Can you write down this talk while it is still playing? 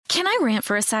Can I rant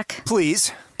for a sec?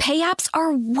 Please. Pay apps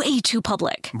are way too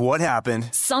public. What happened?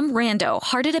 Some rando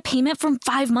hearted a payment from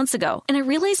 5 months ago, and I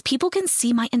realized people can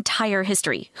see my entire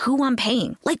history, who I'm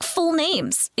paying, like full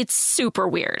names. It's super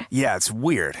weird. Yeah, it's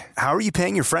weird. How are you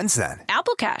paying your friends then?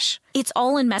 Apple Cash. It's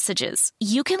all in messages.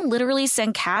 You can literally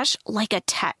send cash like a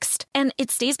text, and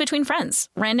it stays between friends.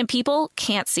 Random people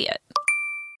can't see it.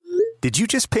 Did you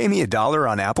just pay me $1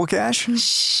 on Apple Cash?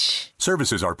 Shh.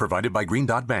 Services are provided by Green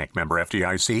Dot Bank. Member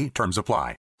FDIC. Terms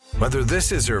apply. Whether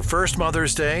this is her first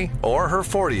Mother's Day or her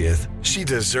 40th, she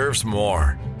deserves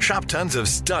more. Shop tons of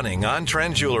stunning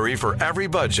on-trend jewelry for every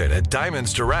budget at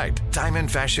Diamonds Direct.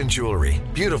 Diamond fashion jewelry,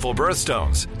 beautiful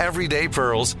birthstones, everyday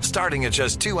pearls starting at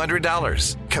just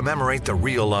 $200. Commemorate the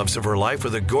real loves of her life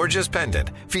with a gorgeous pendant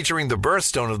featuring the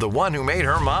birthstone of the one who made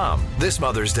her mom. This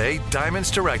Mother's Day,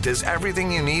 Diamonds Direct is everything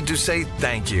you need to say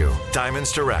thank you.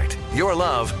 Diamonds Direct. Your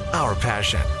love, our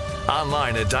passion.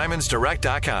 Online at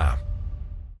diamondsdirect.com.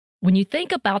 When you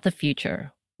think about the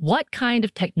future, what kind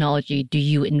of technology do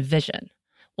you envision?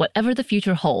 Whatever the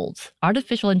future holds,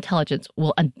 artificial intelligence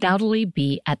will undoubtedly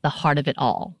be at the heart of it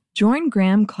all. Join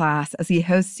Graham Class as he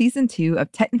hosts Season 2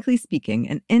 of Technically Speaking,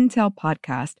 an Intel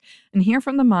podcast, and hear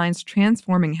from the minds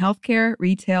transforming healthcare,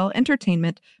 retail,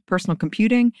 entertainment, personal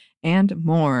computing, and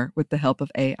more with the help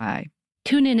of AI.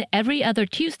 Tune in every other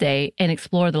Tuesday and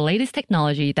explore the latest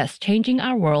technology that's changing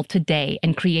our world today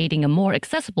and creating a more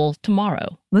accessible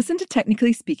tomorrow. Listen to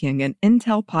Technically Speaking, an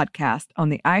Intel podcast on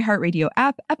the iHeartRadio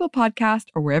app, Apple Podcast,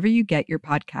 or wherever you get your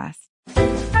podcasts.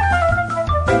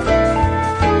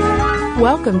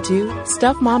 Welcome to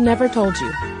Stuff Mom Never Told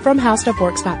You from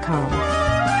HowStuffWorks.com.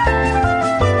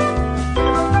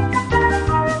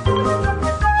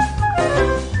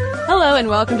 Hello and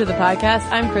welcome to the podcast.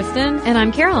 I'm Kristen. And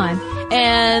I'm Caroline.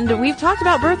 And we've talked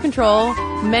about birth control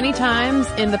many times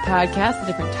in the podcast, the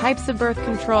different types of birth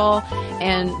control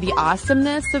and the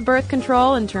awesomeness of birth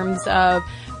control in terms of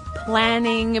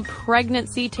planning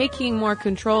pregnancy, taking more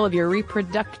control of your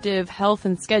reproductive health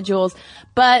and schedules.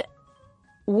 But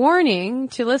warning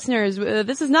to listeners,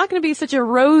 this is not going to be such a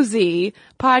rosy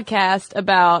podcast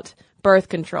about birth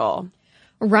control.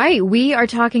 Right. We are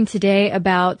talking today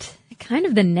about kind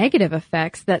of the negative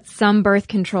effects that some birth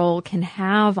control can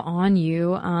have on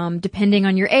you, depending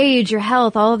on your age, your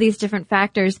health, all of these different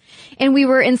factors. And we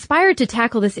were inspired to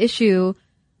tackle this issue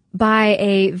by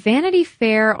a Vanity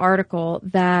Fair article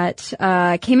that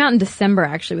came out in December,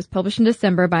 actually. It was published in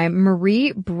December by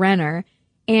Marie Brenner.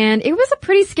 And it was a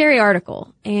pretty scary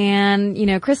article. And, you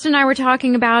know, Kristen and I were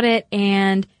talking about it,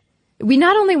 and we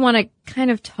not only want to kind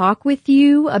of talk with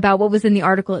you about what was in the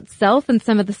article itself and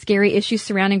some of the scary issues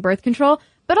surrounding birth control,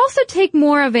 but also take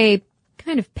more of a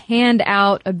kind of panned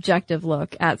out objective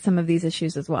look at some of these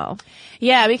issues as well.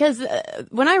 Yeah, because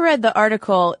when I read the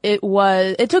article,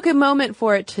 it took a moment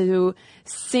for it to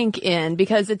sink in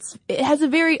because it has a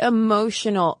very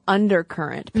emotional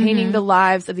undercurrent, painting the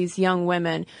lives of these young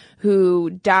women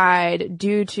who died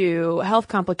due to health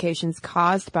complications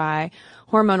caused by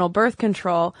hormonal birth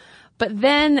control. But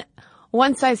then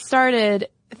once I started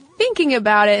thinking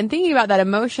about it and thinking about that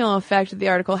emotional effect that the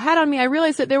article had on me, I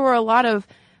realized that there were a lot of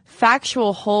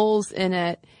factual holes in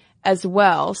it as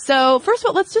well. So first of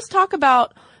all, let's just talk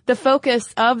about the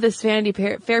focus of this Vanity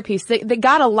Fair piece that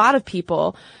got a lot of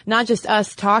people, not just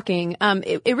us talking.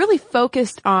 It really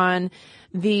focused on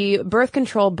the birth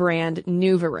control brand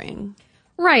NuvaRing.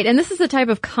 Right, and this is a type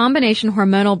of combination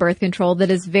hormonal birth control that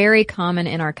is very common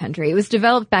in our country. It was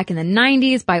developed back in the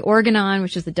 90s by Organon,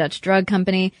 which is a Dutch drug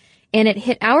company, and it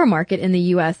hit our market in the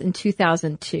U.S. in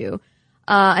 2002.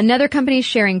 Another company,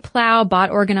 Schering-Plough,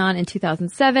 bought Organon in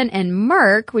 2007, and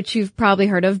Merck, which you've probably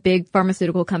heard of, big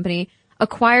pharmaceutical company,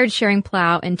 acquired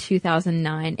Schering-Plough in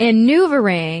 2009. And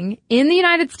NuvaRing in the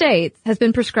United States has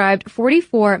been prescribed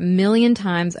 44 million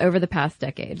times over the past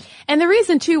decade. And the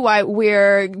reason, too, why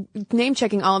we're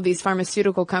name-checking all of these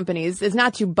pharmaceutical companies is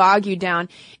not to bog you down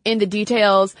in the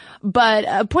details,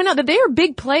 but point out that they are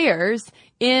big players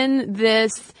in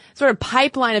this sort of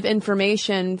pipeline of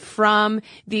information from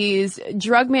these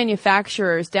drug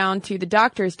manufacturers down to the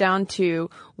doctors, down to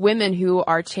women who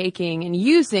are taking and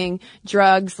using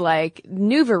drugs like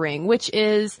NuvaRing, which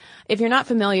is, if you're not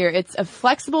familiar, it's a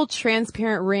flexible,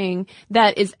 transparent ring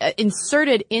that is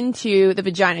inserted into the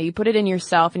vagina. You put it in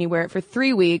yourself and you wear it for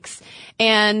 3 weeks.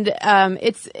 And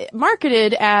it's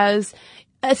marketed as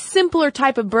a simpler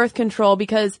type of birth control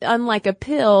because unlike a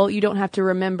pill, you don't have to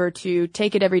remember to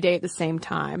take it every day at the same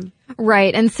time.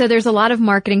 Right. And so there's a lot of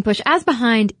marketing push, as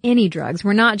behind any drugs.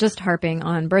 We're not just harping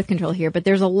on birth control here, but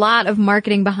there's a lot of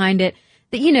marketing behind it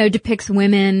that, you know, depicts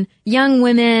women, young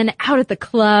women out at the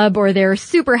club, or they're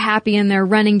super happy and they're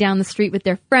running down the street with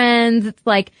their friends. It's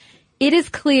like, it is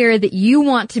clear that you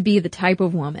want to be the type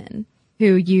of woman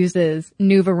who uses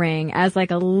NuvaRing as like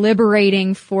a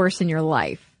liberating force in your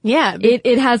life. Yeah.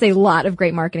 It has a lot of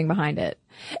great marketing behind it.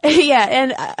 Yeah,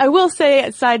 and I will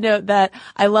say, side note, that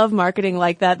I love marketing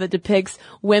like that depicts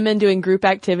women doing group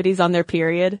activities on their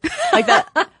period. Like that,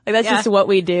 like that's just what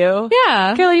we do.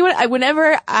 Yeah. Caroline,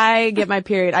 whenever I get my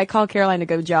period, I call Caroline to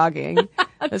go jogging.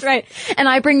 That's right. And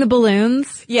I bring the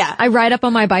balloons. Yeah. I ride up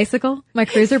on my bicycle, my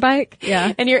cruiser bike.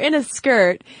 Yeah. And you're in a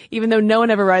skirt, even though no one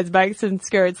ever rides bikes in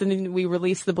skirts, and then we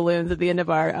release the balloons at the end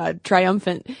of our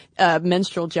triumphant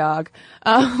menstrual jog.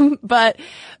 But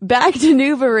back to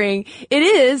NuvaRing. It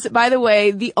is, by the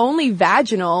way, the only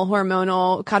vaginal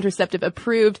hormonal contraceptive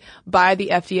approved by the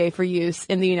FDA for use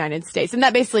in the United States. And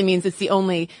that basically means it's the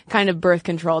only kind of birth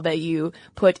control that you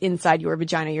put inside your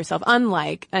vagina yourself,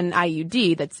 unlike an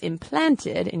IUD that's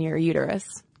implanted in your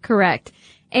uterus. Correct.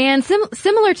 And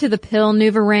similar to the pill,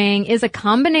 NuvaRing is a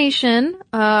combination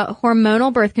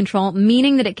hormonal birth control,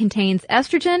 meaning that it contains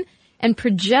estrogen and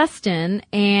progestin,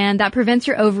 and that prevents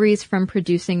your ovaries from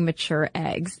producing mature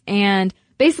eggs. And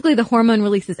basically the hormone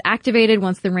release is activated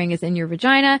once the ring is in your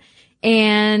vagina,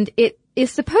 and it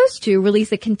is supposed to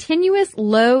release a continuous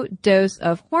low dose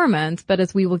of hormones. But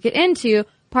as we will get into,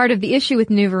 part of the issue with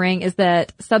NuvaRing is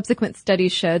that subsequent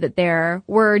studies show that there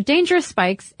were dangerous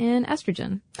spikes in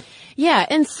estrogen. Yeah,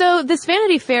 and so this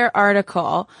Vanity Fair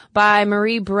article by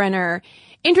Marie Brenner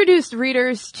introduced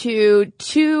readers to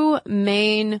two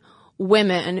main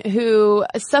women who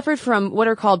suffered from what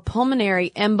are called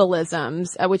pulmonary embolisms,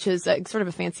 which is sort of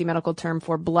a fancy medical term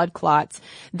for blood clots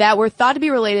that were thought to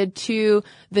be related to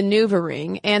the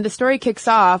NuvaRing. And the story kicks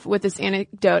off with this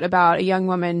anecdote about a young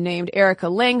woman named Erica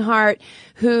Langhart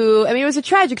who, I mean, it was a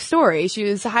tragic story. She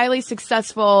was highly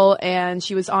successful and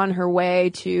she was on her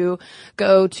way to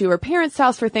go to her parents'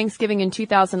 house for Thanksgiving in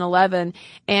 2011,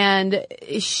 and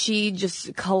she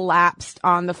just collapsed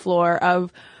on the floor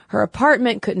of her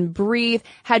apartment, couldn't breathe,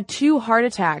 had 2 heart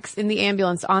attacks in the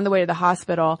ambulance on the way to the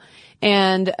hospital.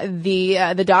 And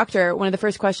the doctor, one of the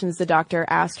first questions the doctor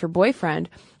asked her boyfriend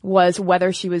was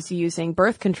whether she was using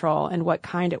birth control and what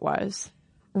kind it was.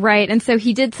 Right. And so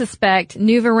he did suspect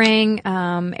NuvaRing.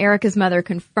 Erica's mother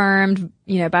confirmed,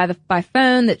 by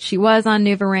phone that she was on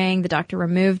NuvaRing. The doctor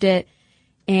removed it.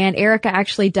 And Erica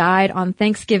actually died on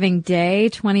Thanksgiving Day,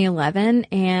 2011,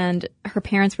 and her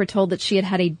parents were told that she had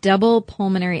had a double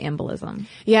pulmonary embolism.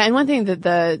 Yeah, and one thing that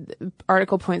the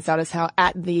article points out is how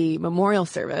at the memorial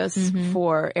service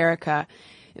for Erica,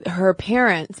 her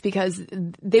parents, because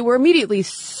they were immediately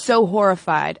so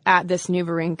horrified at this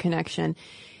NuvaRing connection,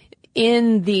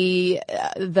 in the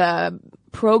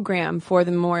program for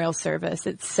the memorial service,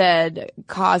 it said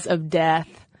cause of death,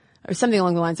 or something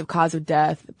along the lines of cause of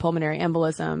death, pulmonary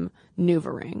embolism,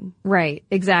 NuvaRing. Right,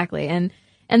 exactly. And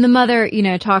the mother,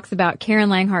 talks about, Karen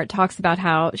Langhart talks about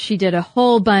how she did a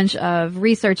whole bunch of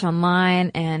research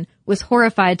online and was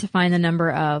horrified to find the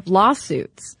number of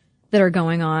lawsuits that are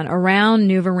going on around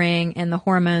NuvaRing and the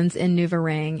hormones in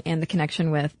NuvaRing and the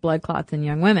connection with blood clots in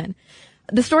young women.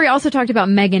 The story also talked about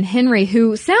Megan Henry,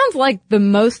 who sounds like the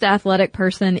most athletic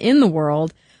person in the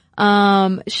world.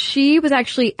 She was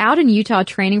actually out in Utah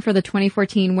training for the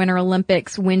 2014 Winter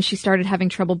Olympics when she started having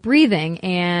trouble breathing,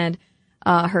 and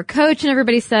her coach and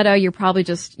everybody said, "Oh, you're probably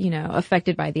just,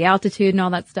 affected by the altitude and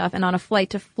all that stuff." And on a flight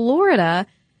to Florida,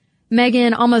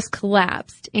 Megan almost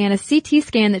collapsed, and a CT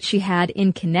scan that she had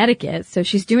in Connecticut. So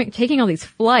she's taking all these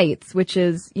flights, which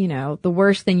is, the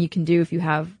worst thing you can do if you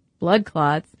have blood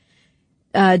clots.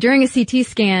 During a CT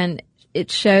scan, it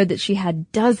showed that she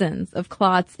had dozens of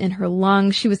clots in her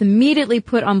lungs. She was immediately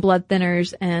put on blood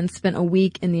thinners and spent a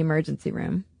week in the emergency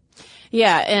room.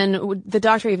 Yeah, and the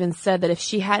doctor even said that if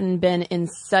she hadn't been in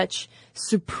such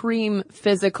supreme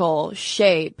physical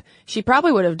shape, she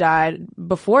probably would have died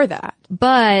before that.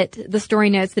 But the story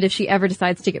notes that if she ever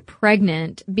decides to get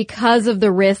pregnant, because of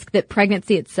the risk that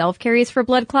pregnancy itself carries for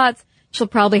blood clots, she'll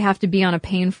probably have to be on a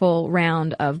painful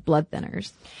round of blood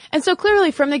thinners. And so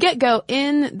clearly from the get-go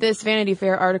in this Vanity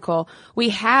Fair article, we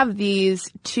have these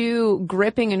two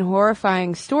gripping and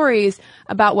horrifying stories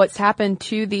about what's happened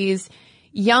to these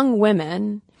young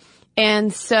women.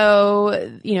 And so,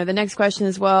 the next question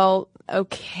is, well,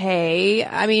 okay.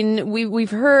 I mean, we've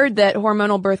heard that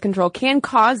hormonal birth control can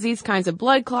cause these kinds of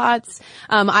blood clots.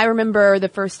 I remember the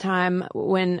first time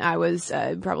when I was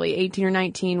probably 18 or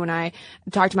 19 when I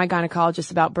talked to my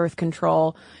gynecologist about birth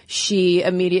control. She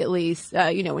immediately,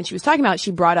 when she was talking about it,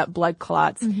 she brought up blood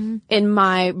clots. In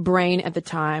my brain at the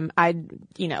time, I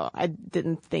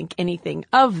didn't think anything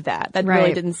of that. That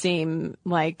really didn't seem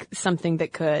like something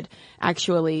that could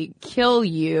actually kill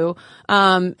you.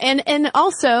 And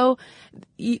also,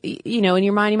 in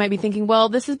your mind, you might be thinking, well,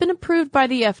 this has been approved by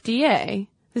the FDA.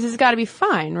 This has got to be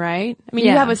fine, right? I mean,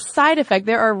 you have a side effect.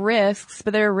 There are risks,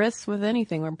 but there are risks with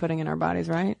anything we're putting in our bodies,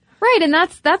 right? Right. And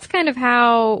that's kind of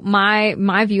how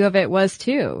my view of it was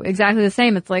too. Exactly the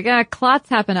same. It's like, clots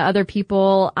happen to other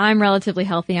people. I'm relatively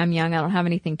healthy. I'm young. I don't have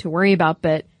anything to worry about,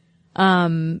 but,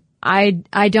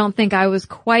 I don't think I was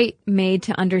quite made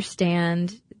to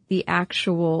understand the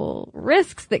actual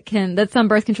risks that some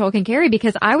birth control can carry,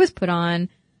 because I was put on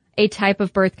a type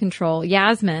of birth control,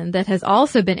 Yasmin, that has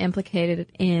also been implicated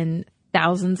in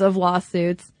thousands of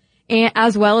lawsuits, and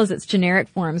as well as its generic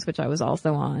forms, which I was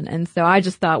also on. And so I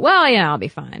just thought, well, yeah, I'll be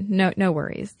fine. No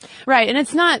worries. Right. And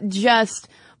it's not just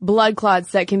blood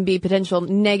clots that can be potential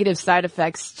negative side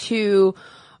effects to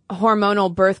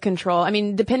hormonal birth control. I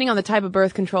mean, depending on the type of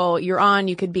birth control you're on,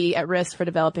 you could be at risk for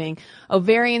developing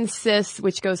ovarian cysts,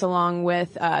 which goes along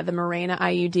with the Mirena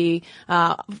IUD.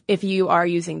 If you are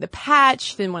using the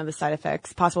patch, then one of the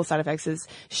possible side effects is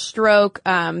stroke.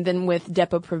 Then with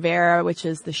Depo-Provera, which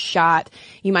is the shot,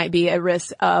 you might be at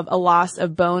risk of a loss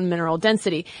of bone mineral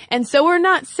density. And so we're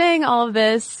not saying all of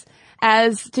this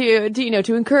as to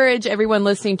encourage everyone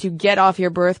listening to get off your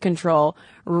birth control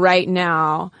right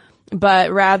now,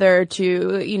 but rather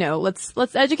to,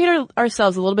 let's educate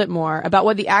ourselves a little bit more about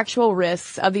what the actual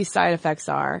risks of these side effects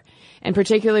are, and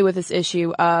particularly with this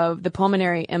issue of the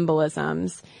pulmonary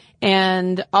embolisms,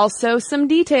 and also some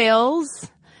details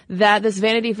that this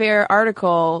Vanity Fair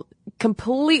article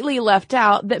completely left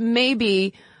out that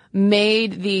maybe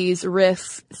made these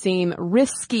risks seem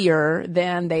riskier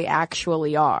than they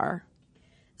actually are.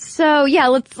 So yeah,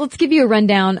 let's give you a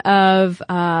rundown of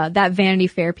that Vanity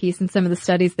Fair piece and some of the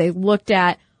studies they looked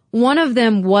at. One of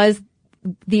them was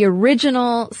the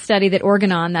original study that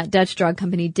Organon, that Dutch drug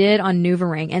company, did on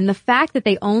NuvaRing, and the fact that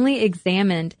they only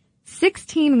examined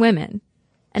 16 women.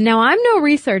 And now I'm no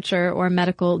researcher or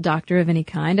medical doctor of any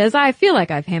kind, as I feel like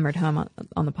I've hammered home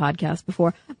on the podcast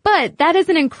before, but that is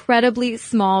an incredibly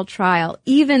small trial.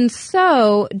 Even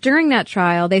so, during that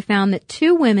trial, they found that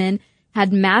 2 women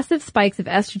had massive spikes of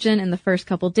estrogen in the first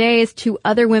couple days. 2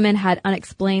 other women had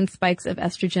unexplained spikes of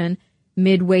estrogen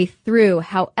midway through.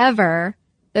 However,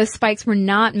 those spikes were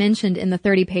not mentioned in the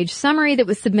 30-page summary that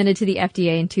was submitted to the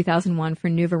FDA in 2001 for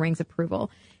NuvaRing's approval.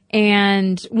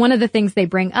 And one of the things they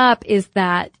bring up is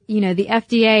that, the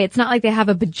FDA, it's not like they have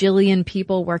a bajillion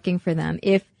people working for them.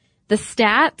 If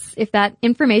that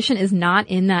information is not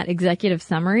in that executive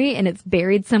summary and it's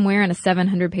buried somewhere in a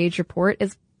 700-page report,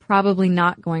 it's probably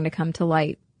not going to come to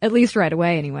light, at least right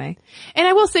away anyway. And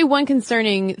I will say one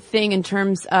concerning thing in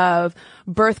terms of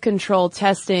birth control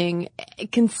testing,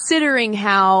 considering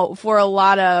how for a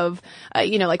lot of,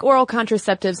 like oral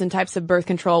contraceptives and types of birth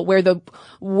control, where the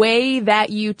way that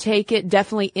you take it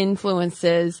definitely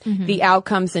influences the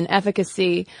outcomes and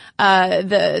efficacy.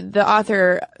 The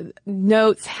author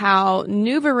notes how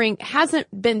NuvaRing hasn't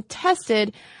been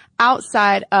tested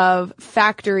outside of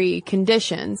factory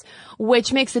conditions,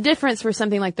 which makes a difference for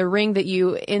something like the ring that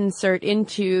you insert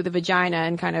into the vagina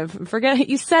and kind of forget it.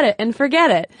 You said it and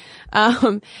forget it.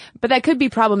 But that could be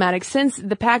problematic since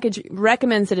the package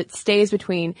recommends that it stays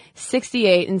between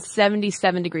 68 and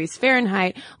 77 degrees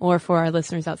Fahrenheit, or for our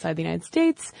listeners outside the United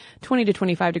States, 20 to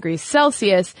 25 degrees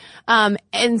Celsius.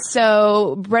 And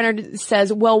so Brenner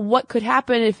says, well, what could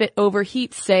happen if it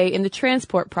overheats, say, in the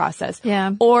transport process?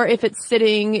 Yeah. Or if it's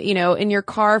sitting, in your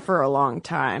car for a long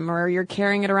time, or you're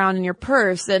carrying it around in your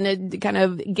purse and it kind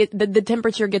of the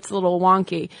temperature gets a little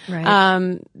wonky.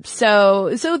 Right. So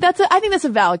I think that's a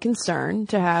valid concern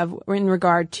to have in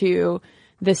regard to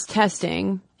this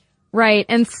testing. Right.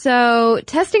 And so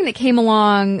testing that came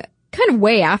along kind of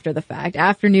way after the fact,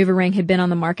 after NuvaRing had been on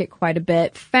the market quite a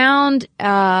bit, found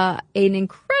an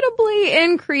incredibly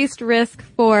increased risk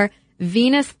for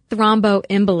venous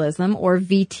thromboembolism, or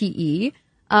VTE.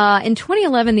 In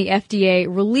 2011, the FDA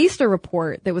released a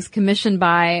report that was commissioned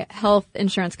by health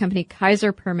insurance company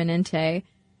Kaiser Permanente.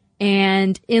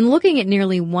 And in looking at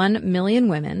nearly 1 million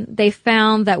women, they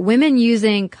found that women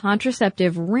using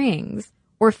contraceptive rings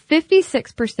were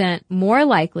 56% more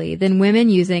likely than women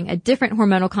using a different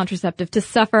hormonal contraceptive to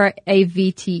suffer a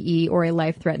VTE or a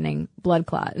life-threatening blood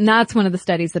clot. And that's one of the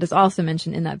studies that is also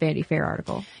mentioned in that Vanity Fair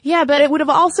article. Yeah, but it would have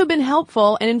also been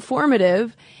helpful and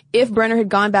informative if Brenner had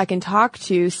gone back and talked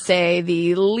to, say,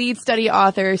 the lead study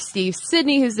author, Steve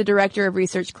Sidney, who's the director of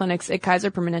research clinics at Kaiser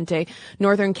Permanente,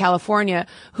 Northern California,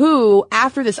 who,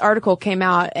 after this article came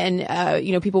out and,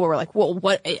 people were like, well,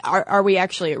 what, are we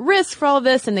actually at risk for all of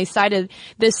this? And they cited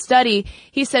this study.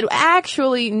 He said,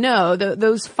 actually, no,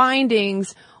 those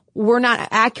findings were not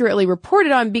accurately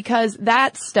reported on because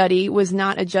that study was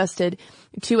not adjusted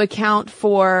to account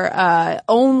for,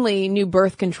 only new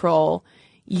birth control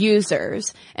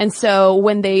users. And so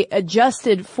when they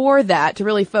adjusted for that to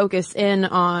really focus in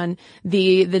on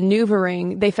the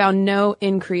NuvaRing, they found no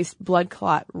increased blood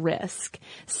clot risk.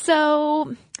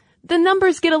 So the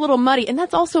numbers get a little muddy. And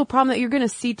that's also a problem that you're going to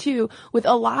see too with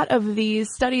a lot of these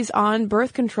studies on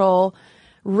birth control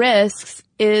risks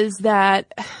is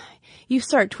that you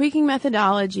start tweaking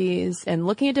methodologies and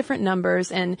looking at different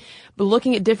numbers and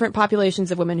looking at different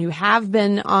populations of women who have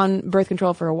been on birth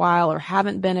control for a while or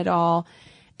haven't been at all.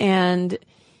 And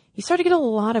you start to get a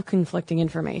lot of conflicting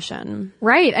information.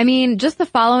 Right. I mean, just the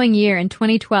following year in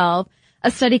 2012,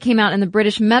 a study came out in the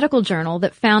British Medical Journal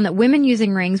that found that women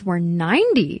using rings were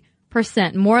 90%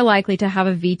 more likely to have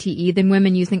a VTE than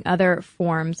women using other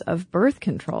forms of birth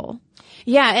control.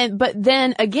 Yeah, but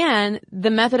then again, the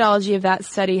methodology of that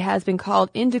study has been called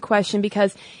into question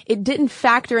because it didn't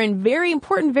factor in very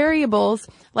important variables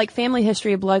like family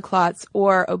history of blood clots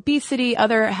or obesity,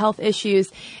 other health issues.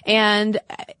 And,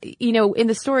 in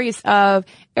the stories of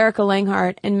Erica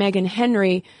Langhart and Megan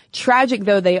Henry, tragic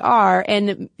though they are,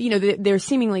 and, they're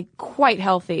seemingly quite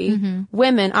healthy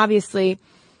women, obviously,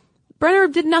 Brenner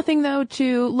did nothing, though,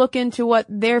 to look into what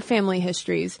their family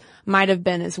histories might have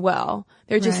been as well.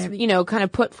 They're just, kind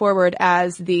of put forward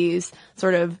as these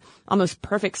sort of almost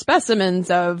perfect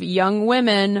specimens of young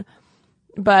women.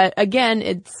 But again,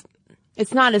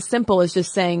 it's not as simple as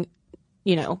just saying,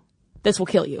 this will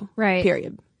kill you. Right.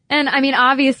 Period. And I mean,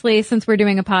 obviously, since we're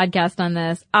doing a podcast on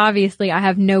this, obviously I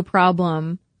have no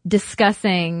problem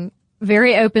discussing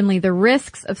very openly the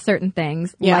risks of certain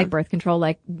things like birth control,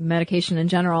 like medication in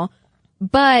general.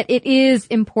 But it is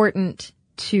important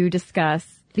to discuss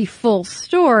the full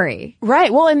story.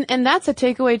 Right. Well, and that's a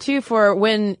takeaway too for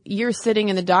when you're sitting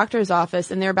in the doctor's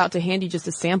office and they're about to hand you just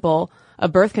a sample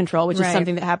of birth control, which is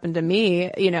something that happened to me,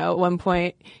 at one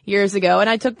point years ago. And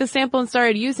I took the sample and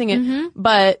started using it.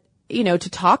 But, to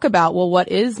talk about, well, what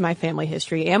is my family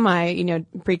history? Am I,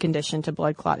 preconditioned to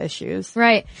blood clot issues?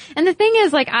 Right. And the thing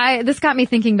is, this got me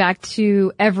thinking back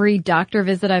to every doctor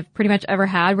visit I've pretty much ever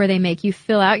had where they make you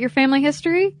fill out your family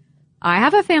history. I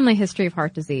have a family history of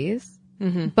heart disease,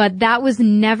 but that was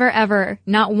never ever,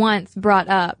 not once brought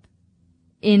up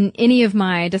in any of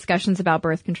my discussions about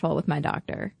birth control with my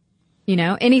doctor.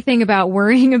 Anything about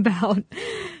worrying about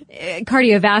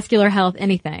cardiovascular health,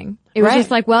 anything. It was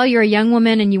just like, well, you're a young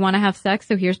woman and you want to have sex,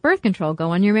 so here's birth control.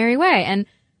 Go on your merry way. And,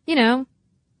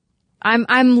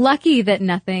 I'm lucky that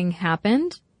nothing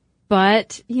happened,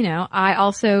 but, I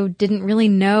also didn't really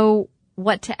know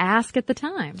what to ask at the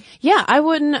time. Yeah, I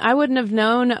wouldn't have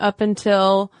known up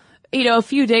until, a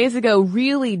few days ago,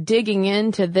 really digging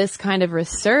into this kind of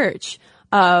research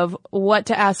of what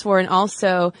to ask for and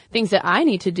also things that I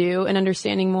need to do and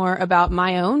understanding more about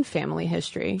my own family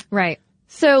history. Right.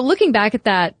 So looking back at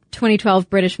that 2012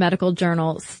 British Medical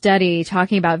Journal study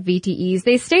talking about VTEs,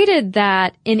 they stated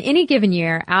that in any given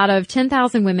year, out of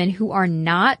 10,000 women who are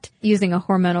not using a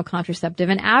hormonal contraceptive,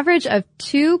 an average of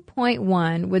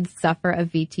 2.1 would suffer a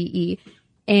VTE.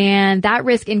 And that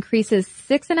risk increases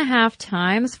 6.5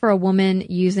 times for a woman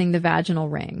using the vaginal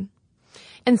ring.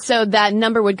 And so that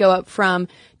number would go up from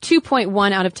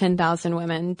 2.1 out of 10,000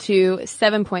 women to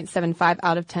 7.75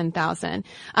 out of 10,000.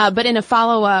 But in a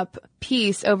follow-up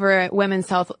piece over at Women's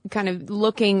Health, kind of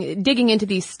digging into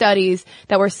these studies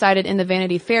that were cited in the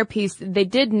Vanity Fair piece, they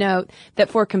did note that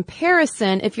for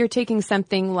comparison, if you're taking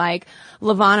something like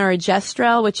Levana or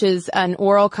Gestrel, which is an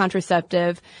oral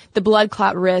contraceptive, the blood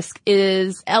clot risk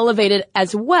is elevated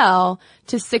as well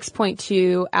to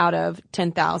 6.2 out of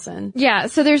 10,000. Yeah,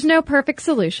 so there's no perfect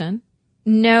solution.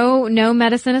 No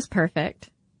medicine is perfect.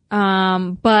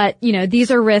 But, these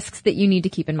are risks that you need to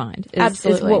keep in mind.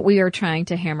 Absolutely. Is what we are trying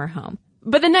to hammer home.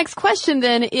 But the next question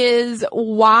then is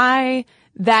why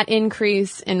that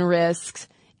increase in risks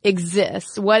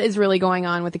exists. What is really going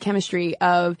on with the chemistry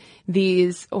of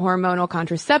these hormonal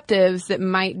contraceptives that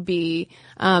might be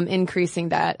increasing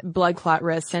that blood clot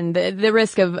risk and the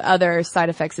risk of other side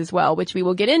effects as well, which we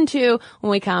will get into when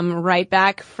we come right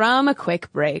back from a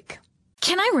quick break.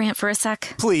 Can I rant for a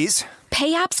sec? Please.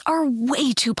 Pay apps are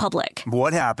way too public.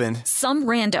 What happened? Some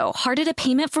rando hearted a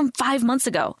payment from 5 months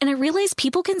ago, and I realized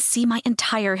people can see my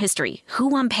entire history,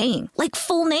 who I'm paying, like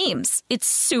full names. It's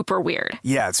super weird.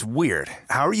 Yeah, it's weird.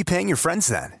 How are you paying your friends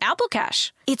then? Apple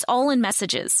Cash. It's all in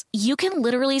messages. You can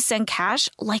literally send cash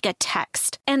like a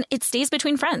text, and it stays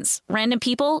between friends. Random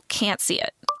people can't see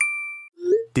it.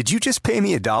 Did you just pay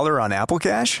me $1 on Apple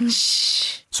Cash?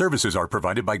 Shh. Services are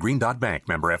provided by Green Dot Bank.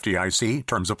 Member FDIC.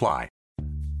 Terms apply.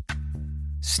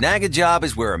 Snag a Job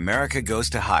is where America goes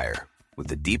to hire, with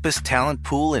the deepest talent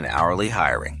pool in hourly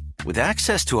hiring. With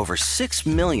access to over 6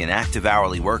 million active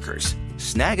hourly workers,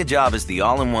 Snag a Job is the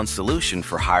all-in-one solution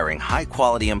for hiring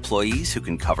high-quality employees who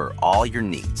can cover all your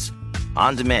needs.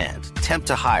 On demand, temp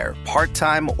to hire,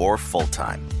 part-time or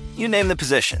full-time. You name the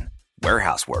position.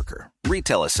 Warehouse worker,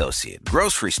 retail associate,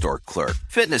 grocery store clerk,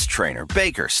 fitness trainer,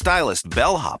 baker, stylist,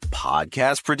 bellhop,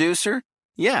 podcast producer.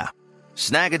 Yeah,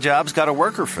 Snag a Job's got a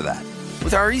worker for that.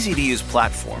 With our easy-to-use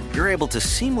platform, you're able to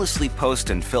seamlessly post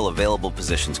and fill available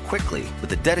positions quickly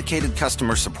with a dedicated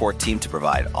customer support team to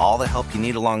provide all the help you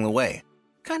need along the way.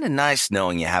 Kind of nice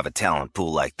knowing you have a talent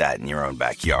pool like that in your own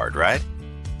backyard, right?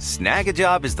 Snag a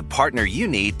Job is the partner you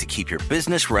need to keep your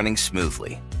business running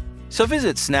smoothly. So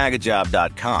visit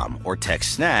snagajob.com or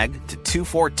text snag to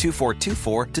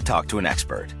 242424 to talk to an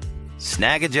expert.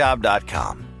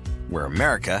 Snagajob.com, where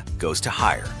America goes to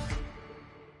hire.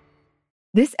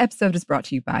 This episode is brought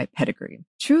to you by Pedigree.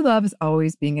 True love is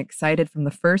always being excited from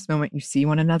the first moment you see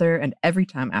one another and every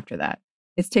time after that.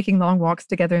 It's taking long walks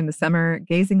together in the summer,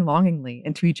 gazing longingly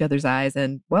into each other's eyes,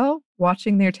 and, well,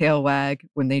 watching their tail wag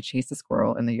when they chase a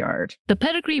squirrel in the yard. The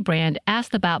Pedigree brand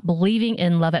asked about believing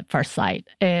in love at first sight.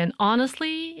 And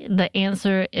honestly, the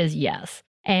answer is yes.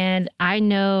 And I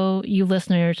know you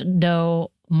listeners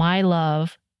know my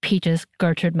love, Peaches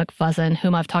Gertrude McFuzzin,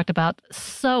 whom I've talked about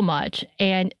so much,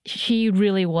 and she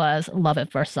really was love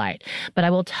at first sight. But I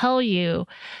will tell you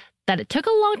that it took a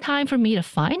long time for me to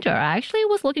find her. I actually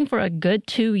was looking for a good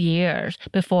 2 years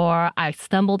before I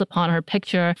stumbled upon her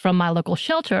picture from my local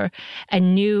shelter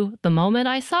and knew the moment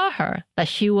I saw her that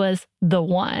she was the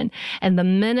one. And the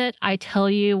minute I tell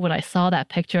you when I saw that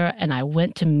picture and I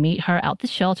went to meet her out the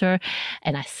shelter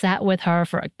and I sat with her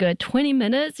for a good 20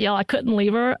 minutes, y'all, I couldn't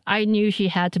leave her. I knew she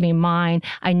had to be mine.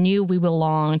 I knew we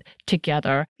belonged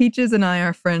together. Peaches and I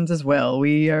are friends as well.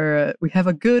 We have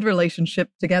a good relationship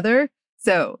together.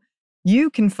 So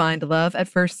you can find love at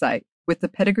first sight with the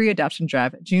Pedigree Adoption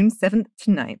Drive June 7th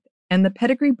to 9th, and the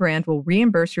Pedigree brand will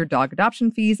reimburse your dog adoption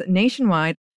fees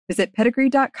nationwide. Visit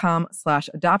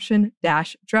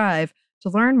pedigree.com/adoption-drive to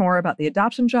learn more about the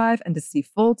adoption drive and to see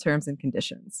full terms and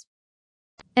conditions.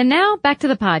 And now back to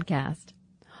the podcast.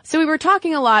 So we were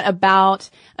talking a lot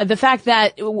about the fact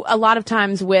that a lot of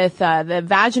times with the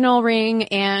vaginal ring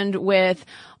and with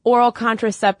oral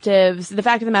contraceptives, the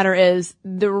fact of the matter is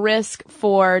the risk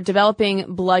for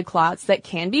developing blood clots that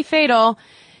can be fatal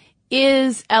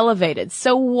is elevated.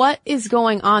 So what is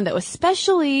going on though,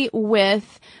 especially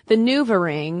with the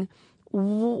NuvaRing?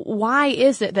 Why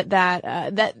is it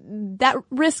that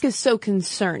risk is so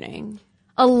concerning?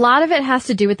 A lot of it has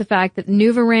to do with the fact that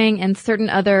NuvaRing and certain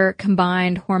other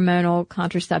combined hormonal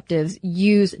contraceptives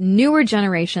use newer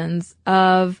generations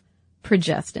of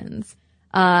progestins.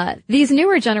 These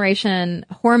newer generation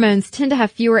hormones tend to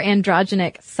have fewer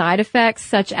androgenic side effects,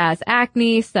 such as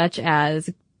acne, such as,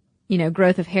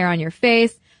 growth of hair on your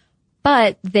face,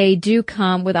 but they do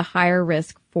come with a higher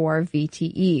risk for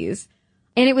VTEs.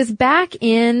 And it was back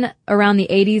in around the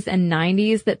 80s and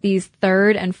 90s that these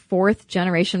third and fourth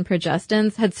generation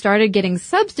progestins had started getting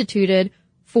substituted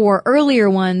for earlier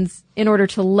ones in order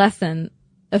to lessen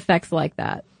effects like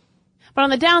that. But on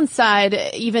the downside,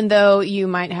 even though you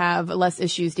might have less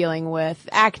issues dealing with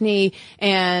acne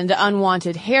and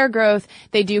unwanted hair growth,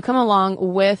 they do come along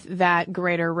with that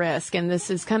greater risk. And this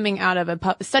is coming out of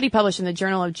a study published in the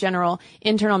Journal of General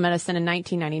Internal Medicine in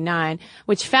 1999,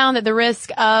 which found that the risk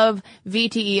of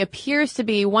VTE appears to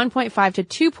be 1.5 to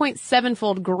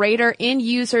 2.7-fold greater in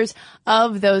users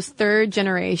of those third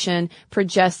generation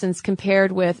progestins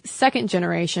compared with second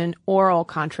generation oral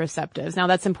contraceptives. Now,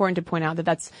 that's important to point out that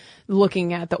that's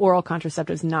looking at the oral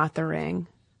contraceptives, not the ring.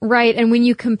 Right. And when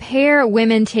you compare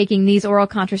women taking these oral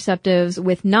contraceptives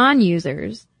with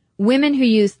non-users, women who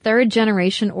use third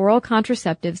generation oral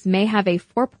contraceptives may have a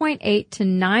 4.8 to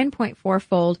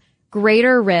 9.4-fold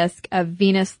greater risk of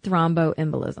venous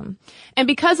thromboembolism. And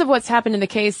because of what's happened in the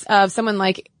case of someone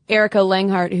like Erica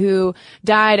Langhart, who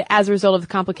died as a result of the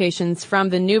complications from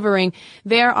the NuvaRing.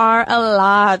 There are a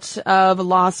lot of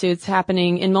lawsuits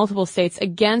happening in multiple states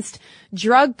against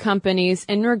drug companies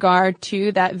in regard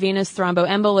to that venous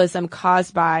thromboembolism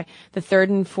caused by the third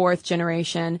and fourth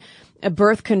generation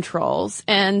birth controls.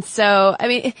 And so, I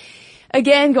mean,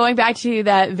 again, going back to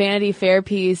that Vanity Fair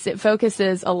piece, it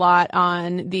focuses a lot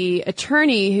on the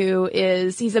attorney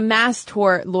he's a mass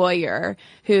tort lawyer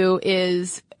who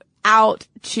is out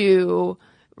to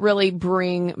really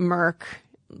bring Merck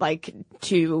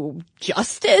to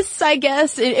justice, I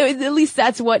guess. At least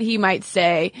that's what he might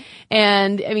say.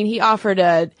 And I mean, he offered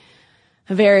a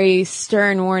very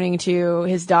stern warning to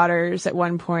his daughters at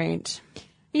one point.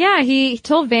 Yeah, he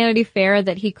told Vanity Fair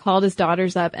that he called his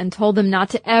daughters up and told them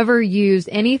not to ever use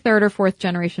any third or fourth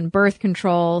generation birth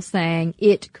control, saying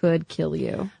it could kill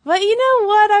you. But you know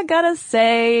what I gotta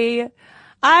say?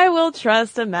 I will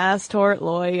trust a mass tort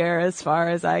lawyer as far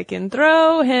as I can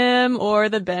throw him or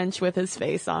the bench with his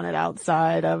face on it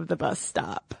outside of the bus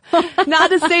stop. Not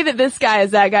to say that this guy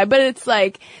is that guy, but it's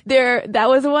like that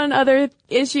was one other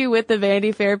issue with the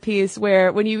Vanity Fair piece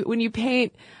where when you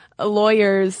paint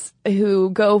lawyers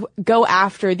who go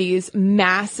after these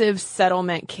massive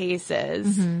settlement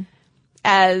cases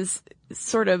as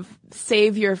sort of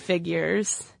savior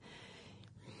figures.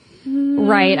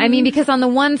 Right. I mean, because on the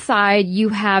one side, you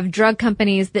have drug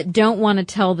companies that don't want to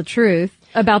tell the truth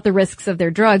about the risks of their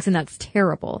drugs, and that's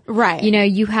terrible. Right. You know,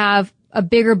 you have a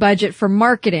bigger budget for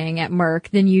marketing at Merck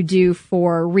than you do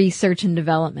for research and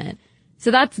development. So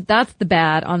that's the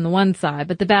bad on the one side.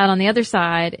 But the bad on the other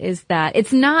side is that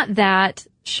it's not that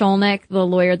Sholnick, the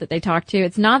lawyer that they talked to,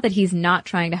 it's not that he's not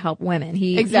trying to help women.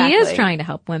 He is trying to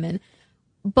help women.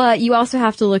 But you also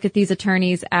have to look at these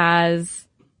attorneys as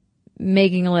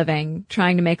making a living,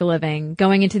 trying to make a living,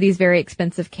 going into these very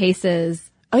expensive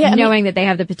cases, knowing that they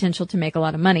have the potential to make a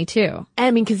lot of money too. I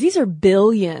mean, because these are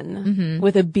billion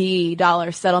with a B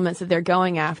dollar settlements that they're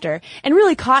going after. And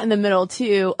really caught in the middle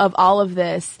too of all of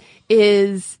this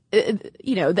is,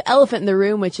 the elephant in the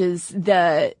room, which is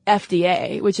the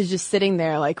FDA, which is just sitting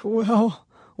there like, well,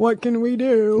 what can we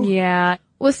do? Yeah.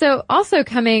 Well, so also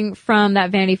coming from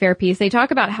that Vanity Fair piece, they talk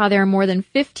about how there are more than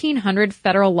 1,500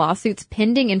 federal lawsuits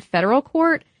pending in federal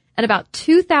court and about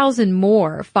 2,000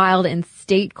 more filed in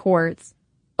state courts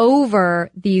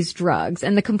over these drugs.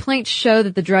 And the complaints show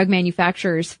that the drug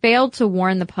manufacturers failed to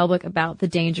warn the public about the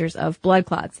dangers of blood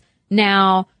clots.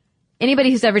 Now,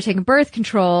 anybody who's ever taken birth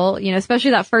control,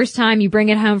 especially that first time you bring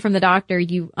it home from the doctor,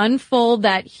 you unfold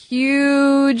that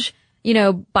huge,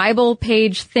 Bible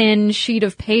page thin sheet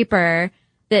of paper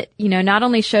that, not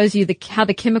only shows you how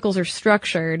the chemicals are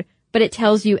structured, but it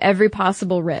tells you every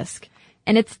possible risk.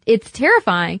 And it's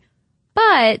terrifying,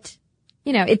 but,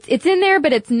 it's in there,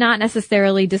 but it's not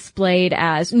necessarily displayed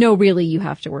as, no, really, you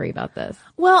have to worry about this.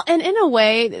 Well, and in a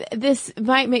way, this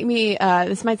might make me,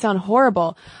 this might sound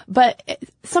horrible, but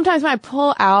sometimes when I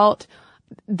pull out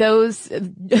those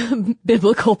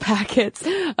biblical packets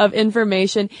of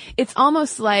information, it's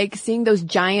almost like seeing those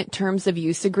giant terms of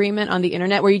use agreement on the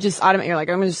internet where you just you're like,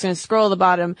 I'm just going to scroll to the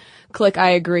bottom, click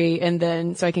I agree, and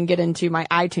then so I can get into my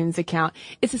iTunes account.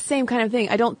 It's the same kind of thing.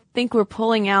 I don't think we're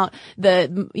pulling out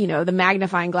the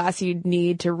magnifying glass you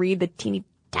need to read the teeny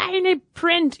tiny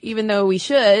print, even though we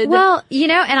should. Well,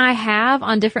 and I have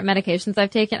on different medications I've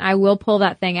taken, I will pull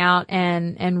that thing out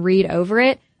and read over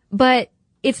it, but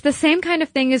it's the same kind of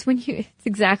thing as it's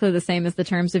exactly the same as the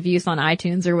terms of use on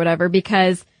iTunes or whatever,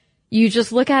 because you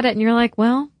just look at it and you're like,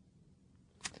 well,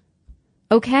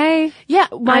 okay. Yeah.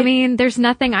 I mean, there's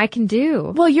nothing I can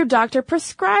do. Well, your doctor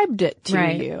prescribed it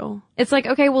to you. It's like,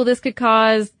 okay, well, this could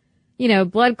cause,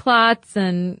 blood clots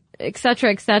and et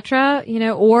cetera,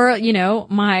 or,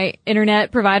 my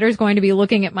internet provider is going to be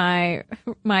looking at my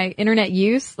internet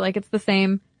use. Like it's the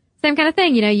same kind of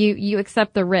thing. You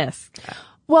accept the risk.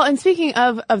 Well, and speaking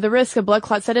of the risk of blood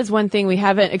clots, that is one thing we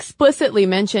haven't explicitly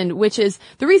mentioned, which is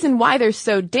the reason why they're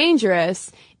so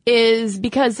dangerous is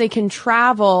because they can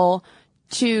travel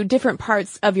to different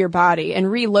parts of your body and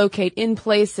relocate in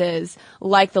places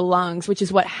like the lungs, which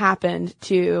is what happened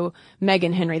to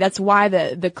Meghan Henry. That's why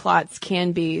the clots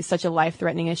can be such a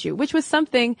life-threatening issue, which was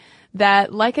something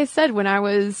that, like I said, when I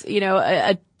was,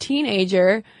 a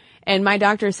teenager and my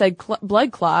doctor said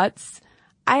blood clots,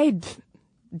 I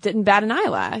didn't bat an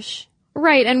eyelash.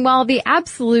 Right. And while the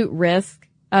absolute risk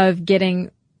of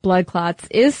getting blood clots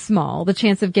is small, the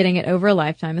chance of getting it over a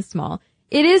lifetime is small,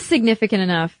 it is significant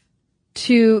enough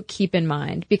to keep in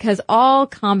mind because all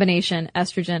combination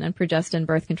estrogen and progestin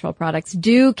birth control products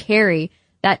do carry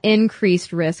that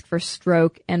increased risk for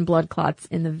stroke and blood clots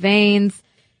in the veins.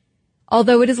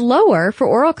 although it is lower for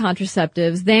oral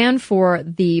contraceptives than for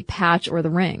the patch or the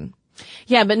ring.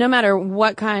 Yeah, but no matter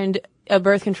what kind of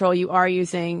birth control you are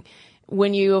using,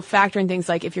 when you factor in things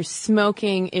like if you're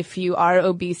smoking, if you are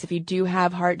obese, if you do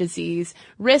have heart disease,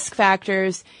 risk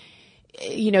factors,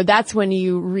 that's when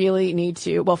you really need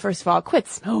to, well, first of all, quit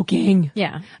smoking.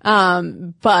 Yeah.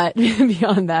 But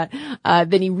beyond that,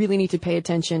 then you really need to pay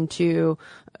attention to,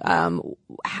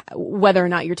 whether or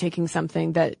not you're taking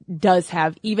something that does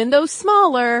have, even though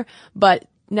smaller, but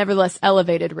nevertheless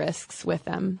elevated risks with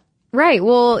them. Right.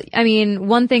 Well, I mean,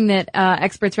 one thing that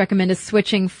experts recommend is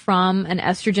switching from an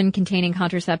estrogen-containing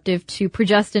contraceptive to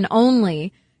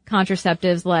progestin-only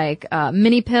contraceptives like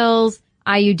mini pills,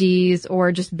 IUDs,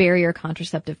 or just barrier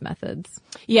contraceptive methods.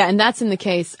 Yeah, and that's in the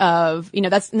case of,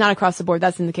 that's not across the board.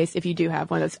 That's in the case if you do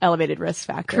have one of those elevated risk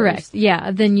factors. Correct.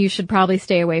 Yeah, then you should probably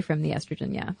stay away from the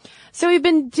estrogen, yeah. So we've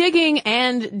been digging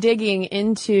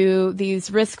into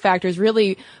these risk factors,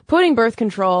 really putting birth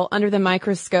control under the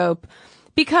microscope,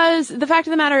 because the fact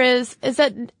of the matter is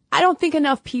that I don't think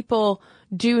enough people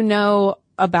do know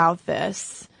about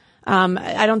this.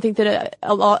 I don't think that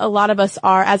a lot of us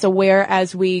are as aware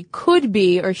as we could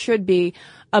be or should be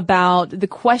about the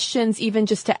questions even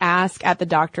just to ask at the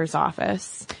doctor's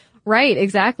office. Right,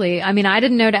 exactly. I mean, I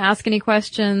didn't know to ask any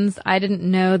questions. I didn't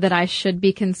know that I should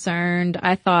be concerned.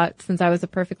 I thought since I was a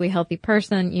perfectly healthy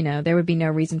person, there would be no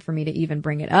reason for me to even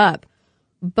bring it up.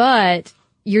 But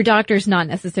your doctor's not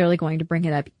necessarily going to bring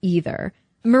it up either.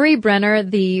 Marie Brenner,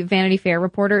 the Vanity Fair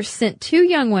reporter, sent 2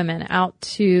 young women out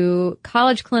to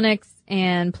college clinics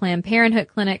and Planned Parenthood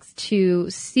clinics to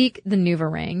seek the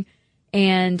NuvaRing.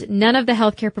 And none of the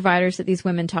healthcare providers that these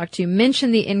women talked to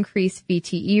mentioned the increased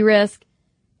VTE risk.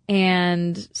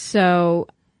 And so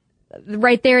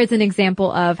right there is an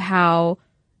example of how,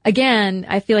 again,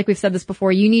 I feel like we've said this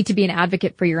before, you need to be an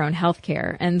advocate for your own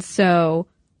healthcare. And so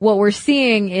what we're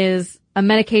seeing is a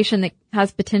medication that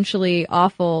has potentially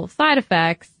awful side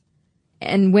effects,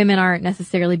 and women aren't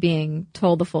necessarily being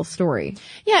told the full story.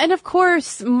 Yeah, and of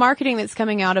course, marketing that's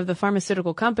coming out of the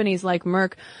pharmaceutical companies like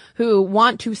Merck, who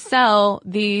want to sell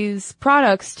these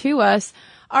products to us,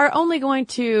 are only going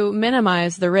to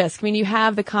minimize the risk. I mean, you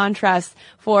have the contrast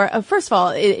for, first of all,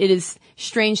 it is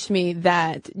strange to me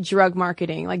that drug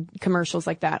marketing, like commercials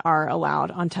like that, are allowed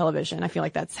on television. I feel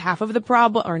like that's half of the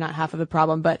problem, or not half of the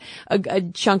problem, but a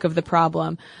chunk of the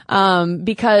problem.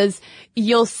 Because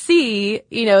you'll see,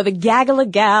 the gaggle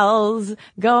of gals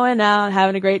going out,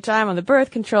 having a great time on the birth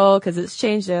control because it's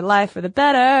changed their life for the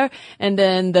better. And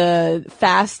then the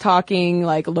fast talking,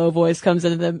 like low voice comes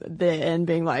into the end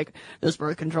being like, this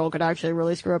birth control could actually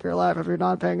really screw up your life if you're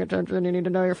not paying attention. You need to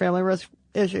know your family risk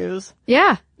issues.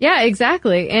 Yeah,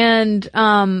 exactly. And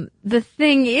the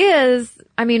thing is,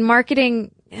 I mean,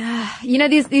 marketing,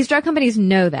 these drug companies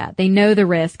know that. They know the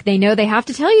risk. They know they have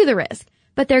to tell you the risk,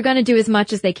 but they're going to do as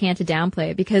much as they can to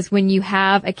downplay it, because when you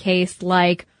have a case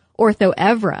like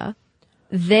OrthoEvra,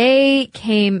 they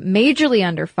came majorly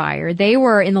under fire. They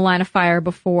were in the line of fire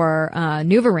before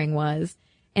NuvaRing was.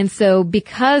 And so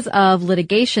because of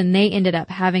litigation, they ended up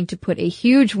having to put a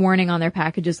huge warning on their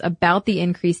packages about the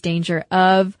increased danger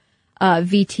of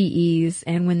VTEs.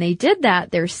 And when they did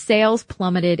that, their sales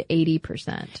plummeted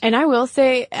 80%. And I will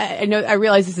say, I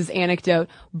realize this is anecdote,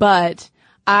 but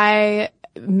I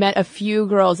met a few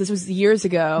girls, this was years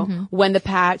ago, when the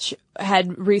patch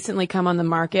had recently come on the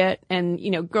market, and,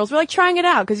 girls were like trying it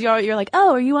out, because you're like,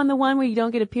 oh, are you on the one where you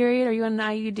don't get a period? Are you on an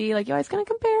IUD? Like, you're always going to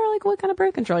compare, like, what kind of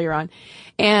birth control you're on.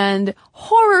 And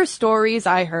horror stories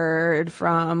I heard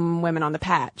from women on the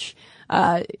patch.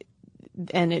 And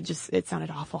it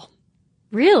sounded awful.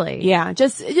 Really? Yeah.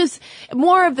 Just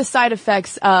more of the side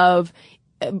effects of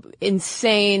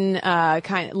insane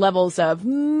kind of levels of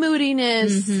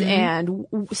moodiness and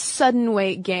sudden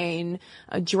weight gain,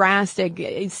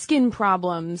 drastic skin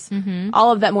problems,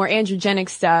 all of that more androgenic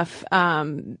stuff,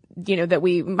 that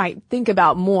we might think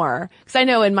about more. Because I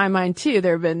know in my mind too,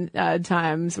 there have been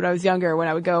times when I was younger when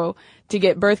I would go to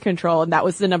get birth control, and that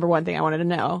was the number one thing I wanted to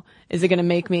know: is it going to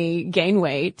make me gain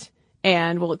weight,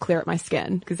 and will it clear up my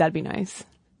skin? Because that'd be nice.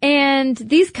 And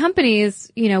these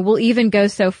companies, will even go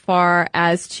so far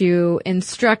as to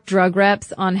instruct drug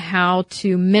reps on how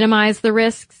to minimize the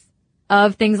risks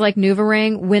of things like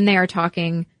NuvaRing when they are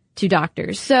talking to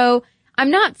doctors. So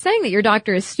I'm not saying that your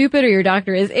doctor is stupid or your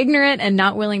doctor is ignorant and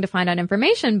not willing to find out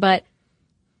information, but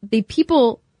the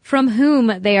people from whom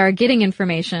they are getting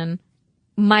information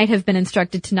might have been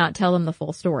instructed to not tell them the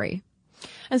full story.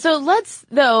 And so let's,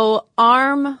 though,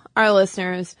 arm our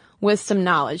listeners with some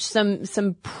knowledge,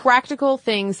 some practical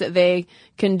things that they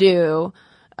can do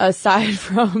aside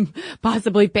from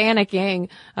possibly panicking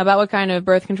about what kind of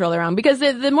birth control they're on. Because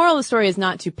the moral of the story is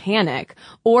not to panic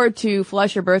or to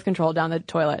flush your birth control down the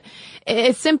toilet.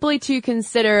 It's simply to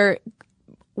consider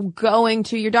going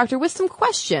to your doctor with some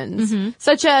questions,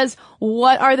 such as,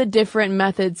 what are the different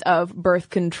methods of birth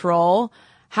control?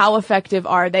 How effective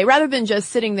are they? Rather than just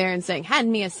sitting there and saying,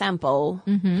 hand me a sample,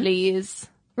 please.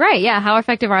 Right. Yeah. How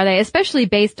effective are they? Especially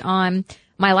based on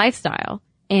my lifestyle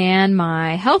and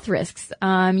my health risks.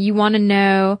 You want to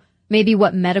know maybe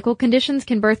what medical conditions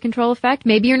can birth control affect.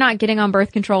 Maybe you're not getting on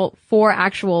birth control for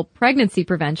actual pregnancy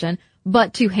prevention,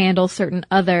 but to handle certain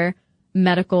other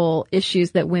medical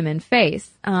issues that women face.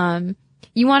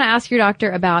 You want to ask your doctor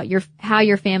about how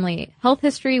your family health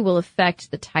history will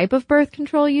affect the type of birth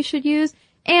control you should use.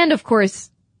 And of course,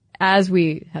 as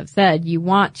we have said, you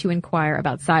want to inquire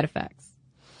about side effects.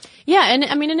 Yeah, and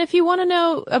if you want to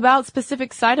know about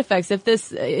specific side effects,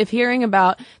 if hearing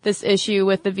about this issue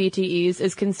with the VTEs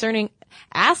is concerning,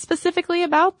 ask specifically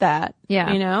about that. Yeah.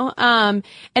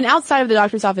 And outside of the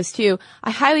doctor's office too,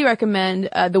 I highly recommend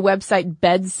the website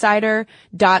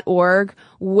bedsider.org,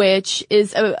 which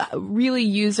is a really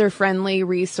user-friendly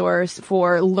resource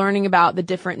for learning about the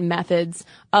different methods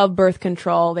of birth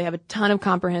control. They have a ton of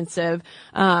comprehensive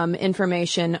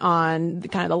information on the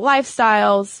kind of the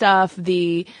lifestyle stuff,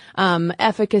 the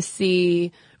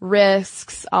efficacy,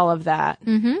 risks, all of that.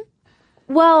 Mm-hmm.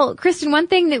 Well, Kristen, one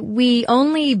thing that we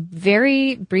only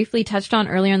very briefly touched on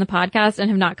earlier in the podcast and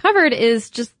have not covered is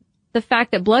just the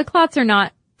fact that blood clots are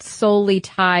not solely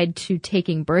tied to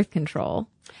taking birth control.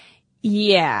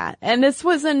 Yeah, and this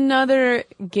was another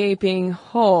gaping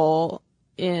hole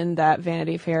in that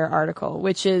Vanity Fair article,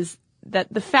 which is that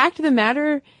the fact of the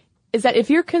matter is that if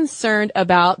you're concerned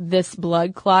about this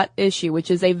blood clot issue,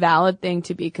 which is a valid thing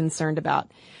to be concerned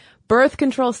about, birth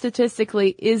control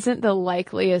statistically isn't the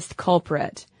likeliest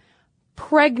culprit.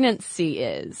 Pregnancy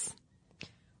is.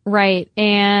 Right.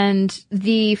 And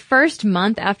the first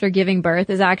month after giving birth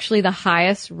is actually the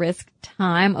highest risk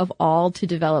time of all to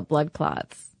develop blood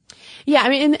clots. Yeah,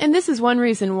 and this is one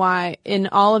reason why in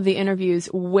all of the interviews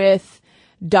with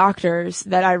doctors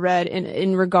that I read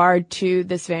in regard to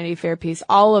this Vanity Fair piece,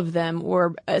 all of them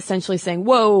were essentially saying,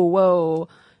 whoa,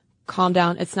 calm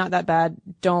down. It's not that bad.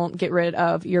 Don't get rid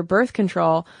of your birth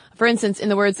control. For instance, in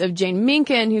the words of Jane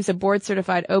Minkin, who's a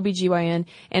board-certified OBGYN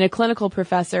and a clinical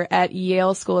professor at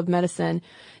Yale School of Medicine,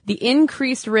 the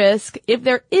increased risk, if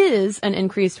there is an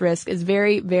increased risk, is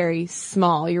very, very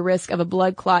small. Your risk of a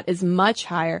blood clot is much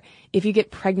higher if you get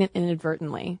pregnant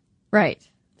inadvertently. Right.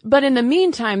 But in the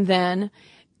meantime, then,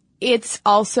 it's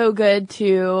also good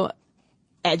to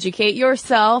educate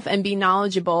yourself and be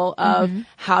knowledgeable of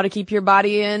how to keep your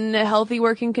body in a healthy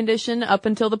working condition up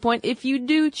until the point if you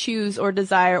do choose or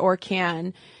desire or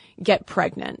can get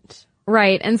pregnant.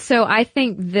 Right. And so I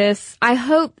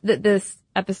hope that this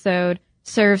episode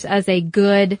serves as a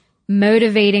good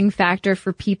motivating factor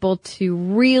for people to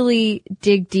really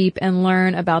dig deep and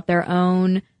learn about their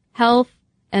own health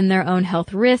and their own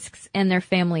health risks and their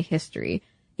family history.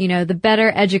 The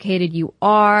better educated you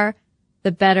are,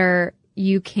 the better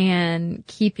you can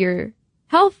keep your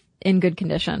health in good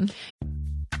condition.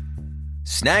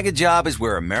 Snag a Job is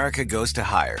where America goes to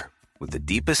hire, with the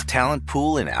deepest talent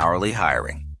pool in hourly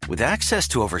hiring. With access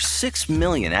to over 6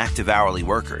 million active hourly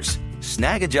workers,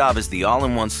 Snag a Job is the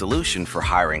all-in-one solution for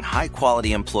hiring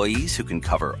high-quality employees who can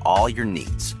cover all your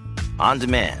needs. On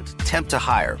demand, temp to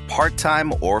hire,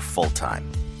 part-time or full-time.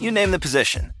 You name the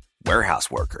position. Warehouse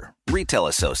worker, retail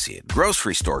associate,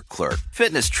 grocery store clerk,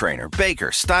 fitness trainer,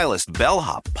 baker, stylist,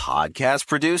 bellhop, podcast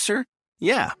producer.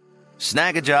 Yeah,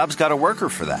 Snag a Job's got a worker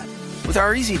for that. With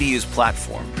our easy-to-use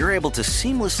platform, you're able to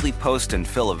seamlessly post and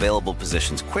fill available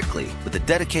positions quickly with a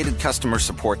dedicated customer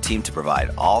support team to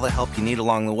provide all the help you need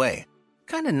along the way.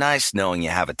 Kind of nice knowing you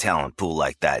have a talent pool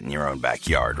like that in your own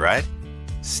backyard, right?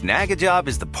 Snag a Job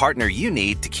is the partner you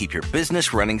need to keep your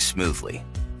business running smoothly.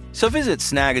 So visit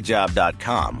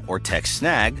snagajob.com or text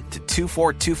snag to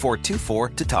 242424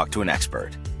 to talk to an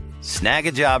expert.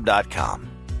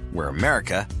 Snagajob.com, where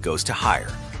America goes to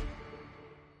hire.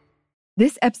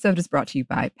 This episode is brought to you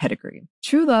by Pedigree.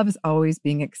 True love is always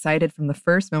being excited from the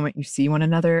first moment you see one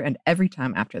another and every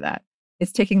time after that.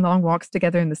 It's taking long walks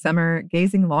together in the summer,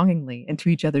 gazing longingly into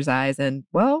each other's eyes, and,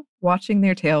 well, watching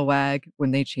their tail wag when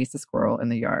they chase a squirrel in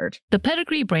the yard. The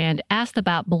Pedigree brand asked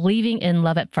about believing in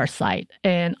love at first sight.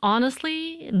 And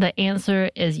honestly, the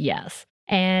answer is yes.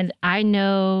 And I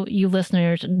know you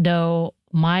listeners know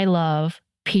my love,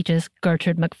 Peaches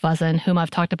Gertrude McFuzzin, whom I've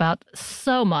talked about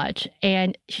so much.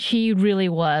 And she really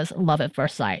was love at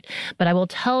first sight. But I will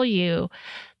tell you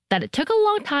that it took a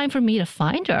long time for me to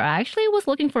find her. I actually was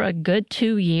looking for a good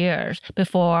 2 years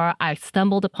before I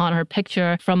stumbled upon her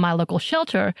picture from my local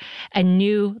shelter and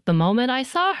knew the moment I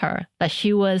saw her that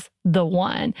she was the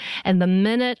one. And the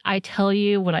minute I tell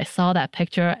you, when I saw that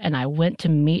picture and I went to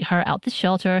meet her out the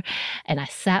shelter and I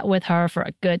sat with her for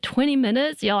a good 20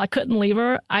 minutes, I couldn't leave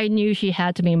her. I knew she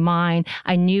had to be mine.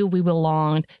 I knew we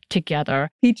belonged together.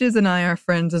 Peaches and I are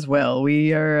friends as well. We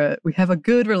have a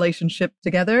good relationship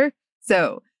together.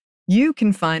 So you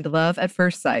can find love at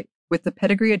first sight with the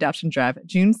Pedigree Adoption Drive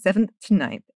June 7th to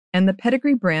 9th. And the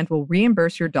Pedigree brand will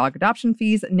reimburse your dog adoption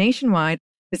fees nationwide.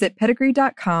 Visit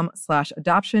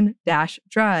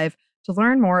pedigree.com/adoption-drive to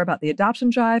learn more about the adoption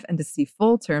drive and to see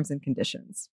full terms and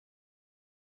conditions.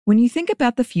 When you think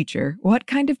about the future, what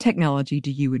kind of technology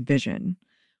do you envision?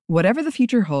 Whatever the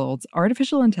future holds,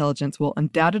 artificial intelligence will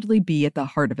undoubtedly be at the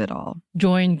heart of it all.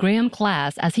 Join Graham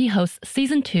Class as he hosts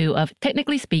Season 2 of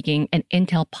Technically Speaking, an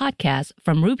Intel podcast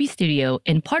from Ruby Studio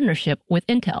in partnership with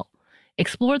Intel.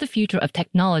 Explore the future of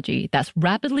technology that's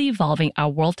rapidly evolving our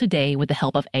world today with the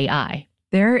help of AI.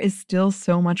 There is still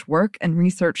so much work and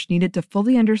research needed to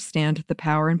fully understand the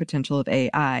power and potential of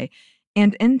AI,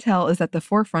 and Intel is at the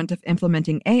forefront of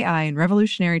implementing AI and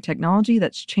revolutionary technology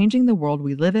that's changing the world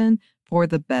we live in for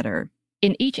the better.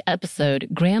 In each episode,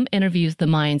 Graham interviews the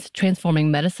minds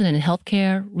transforming medicine and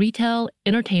healthcare, retail,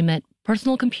 entertainment,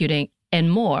 personal computing,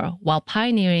 and more while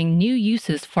pioneering new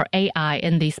uses for AI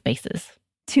in these spaces.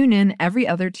 Tune in every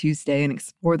other Tuesday and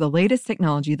explore the latest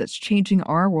technology that's changing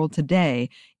our world today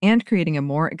and creating a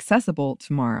more accessible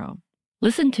tomorrow.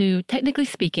 Listen to Technically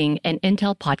Speaking, an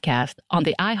Intel podcast on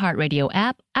the iHeartRadio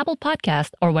app, Apple Podcast,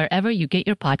 or wherever you get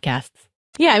your podcasts.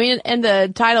 Yeah, I mean, and the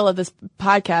title of this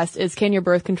podcast is Can Your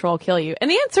Birth Control Kill You?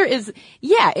 And the answer is,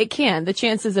 yeah, it can. The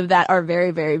chances of that are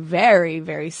very, very, very,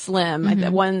 very slim.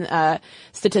 Mm-hmm. One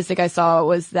statistic I saw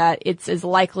was that it's as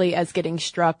likely as getting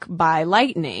struck by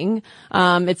lightning.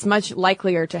 It's much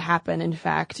likelier to happen, in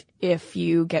fact, if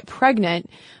you get pregnant.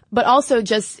 But also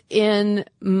just in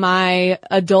my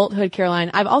adulthood,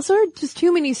 Caroline, I've also heard just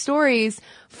too many stories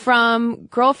from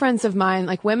girlfriends of mine,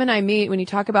 like women I meet when you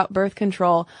talk about birth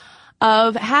control,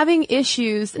 of having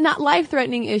issues, not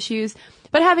life-threatening issues,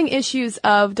 but having issues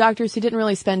of doctors who didn't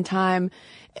really spend time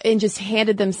and just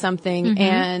handed them something, mm-hmm.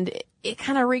 and it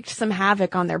kind of wreaked some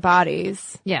havoc on their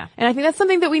bodies. Yeah. And I think that's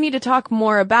something that we need to talk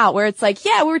more about, where it's like,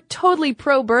 yeah, we're totally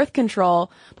pro-birth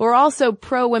control, but we're also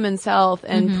pro-women's health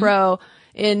and mm-hmm. pro,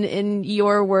 in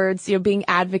your words, being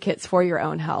advocates for your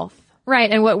own health. Right.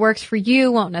 And what works for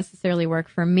you won't necessarily work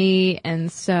for me.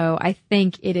 And so I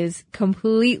think it is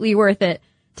completely worth it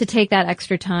to take that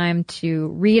extra time to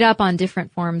read up on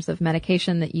different forms of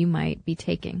medication that you might be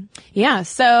taking. Yeah.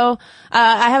 So,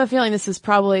 I have a feeling this has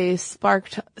probably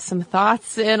sparked some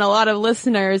thoughts in a lot of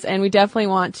listeners, and we definitely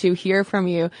want to hear from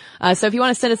you. So if you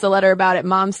want to send us a letter about it,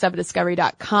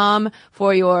 momstuff@discovery.com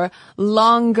for your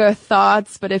longer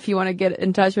thoughts. But if you want to get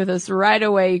in touch with us right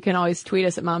away, you can always tweet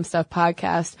us at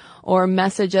momstuffpodcast or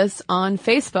message us on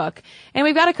Facebook. And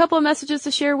we've got a couple of messages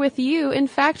to share with you. In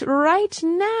fact, right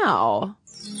now.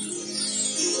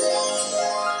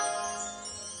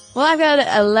 Well, I've got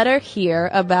a letter here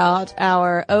about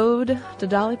our ode to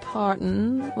Dolly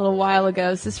Parton a little while ago.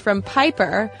 This is from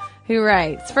Piper, who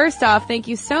writes, "First off, thank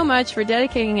you so much for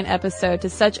dedicating an episode to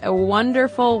such a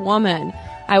wonderful woman.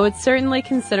 I would certainly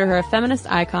consider her a feminist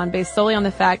icon based solely on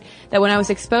the fact that when I was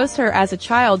exposed to her as a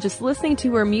child, just listening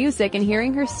to her music and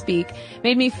hearing her speak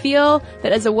made me feel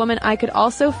that as a woman I could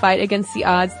also fight against the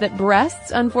odds that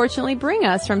breasts unfortunately bring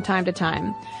us from time to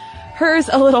time. Hers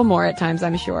a little more at times,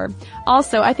 I'm sure.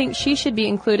 Also, I think she should be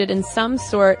included in some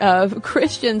sort of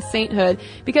Christian sainthood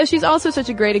because she's also such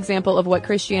a great example of what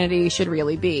Christianity should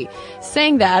really be.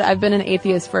 Saying that, I've been an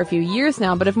atheist for a few years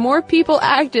now, but if more people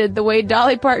acted the way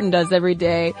Dolly Parton does every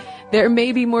day, there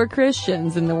may be more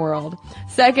Christians in the world.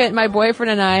 Second, my boyfriend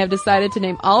and I have decided to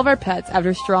name all of our pets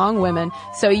after strong women.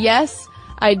 So yes,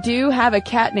 I do have a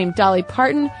cat named Dolly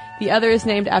Parton. The other is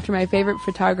named after my favorite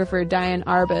photographer, Diane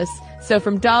Arbus. So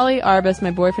from Dolly, Arbus, my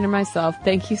boyfriend, and myself,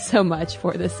 thank you so much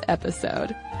for this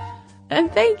episode."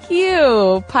 And thank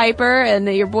you, Piper,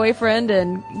 and your boyfriend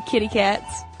and kitty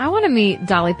cats. I want to meet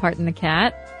Dolly Parton the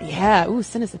cat. Yeah, ooh,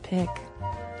 send us a pic.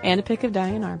 And a pic of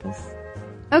Diane Arbus.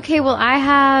 Okay, well, I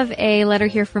have a letter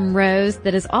here from Rose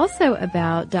that is also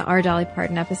about our Dolly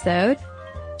Parton episode.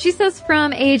 She says,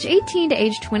 from age 18 to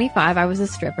age 25, I was a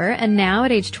stripper, and now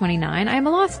at age 29, I am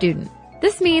a law student.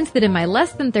 This means that in my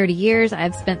less than 30 years, I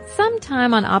have spent some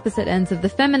time on opposite ends of the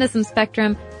feminism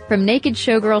spectrum, from naked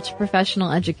showgirl to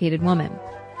professional educated woman.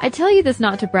 I tell you this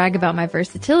not to brag about my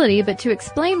versatility, but to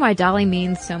explain why Dolly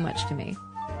means so much to me.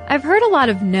 I've heard a lot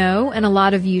of no and a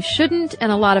lot of you shouldn't and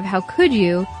a lot of how could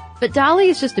you, but Dolly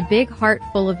is just a big heart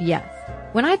full of yes.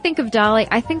 When I think of Dolly,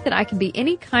 I think that I can be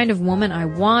any kind of woman I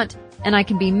want, and I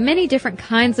can be many different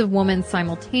kinds of women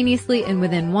simultaneously and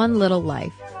within one little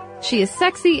life. She is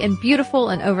sexy and beautiful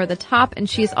and over the top, and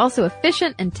she is also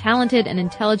efficient and talented and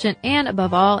intelligent and,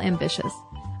 above all, ambitious.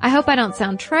 I hope I don't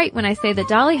sound trite when I say that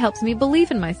Dolly helps me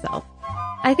believe in myself.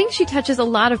 I think she touches a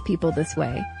lot of people this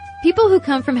way. People who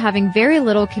come from having very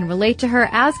little can relate to her,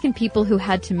 as can people who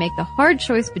had to make the hard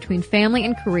choice between family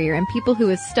and career, and people who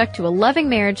have stuck to a loving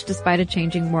marriage despite a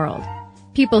changing world.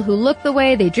 People who look the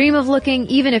way they dream of looking,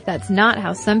 even if that's not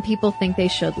how some people think they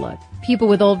should look. People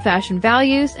with old-fashioned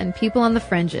values, and people on the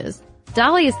fringes.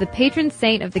 Dolly is the patron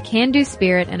saint of the can-do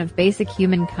spirit and of basic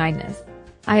human kindness.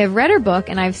 I have read her book,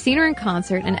 and I have seen her in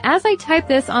concert, and as I type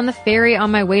this on the ferry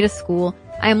on my way to school,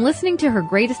 I am listening to her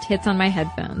greatest hits on my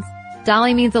headphones.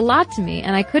 Dolly means a lot to me,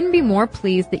 and I couldn't be more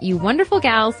pleased that you wonderful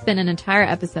gals spent an entire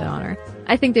episode on her.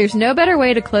 I think there's no better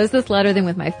way to close this letter than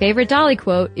with my favorite Dolly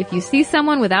quote, "If you see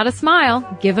someone without a smile,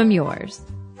 give them yours."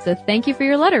 So thank you for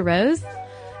your letter, Rose.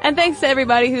 And thanks to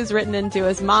everybody who's written into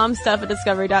us.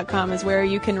 Momstuff@discovery.com is where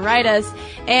you can write us.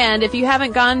 And if you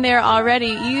haven't gone there already,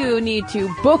 you need to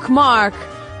bookmark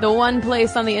the one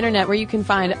place on the internet where you can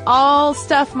find all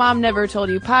Stuff Mom Never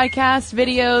Told You podcasts,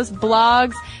 videos,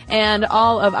 blogs, and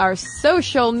all of our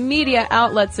social media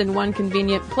outlets in one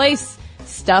convenient place,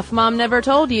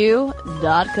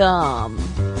 StuffMomNeverToldYou.com.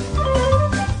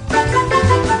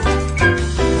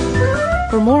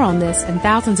 For more on this and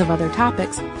thousands of other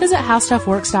topics, visit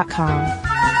HowStuffWorks.com.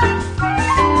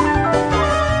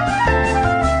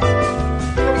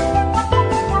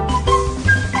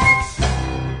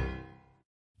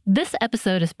 This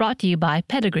episode is brought to you by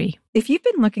Pedigree. If you've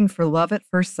been looking for love at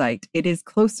first sight, it is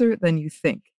closer than you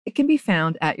think. It can be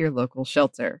found at your local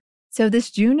shelter. So this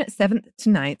June 7th to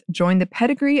 9th, join the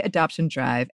Pedigree Adoption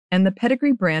Drive, and the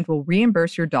Pedigree brand will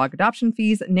reimburse your dog adoption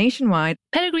fees nationwide.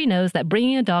 Pedigree knows that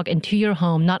bringing a dog into your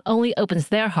home not only opens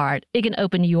their heart, it can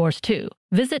open yours too.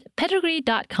 Visit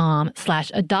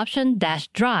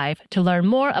pedigree.com/adoption-drive to learn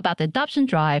more about the adoption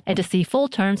drive and to see full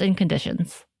terms and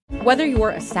conditions. Whether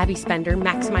you're a savvy spender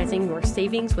maximizing your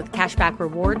savings with cashback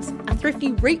rewards, a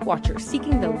thrifty rate watcher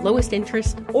seeking the lowest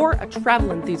interest, or a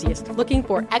travel enthusiast looking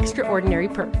for extraordinary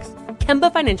perks, Kemba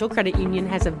Financial Credit Union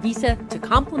has a visa to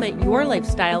complement your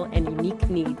lifestyle and unique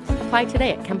needs. Apply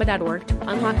today at Kemba.org to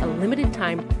unlock a limited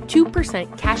time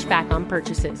 2% cash back on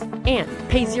purchases and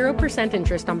pay 0%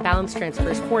 interest on balance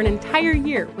transfers for an entire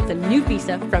year with a new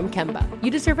visa from Kemba.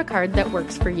 You deserve a card that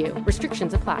works for you.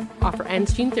 Restrictions apply. Offer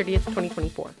ends June 30th,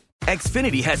 2024.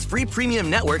 Xfinity has free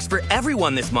premium networks for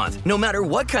everyone this month, no matter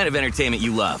what kind of entertainment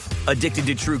you love. Addicted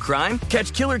to true crime?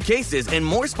 Catch killer cases and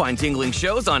more spine-tingling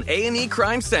shows on A&E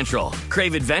Crime Central.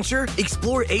 Crave adventure?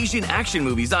 Explore Asian action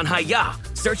movies on Hi-Ya.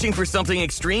 Searching for something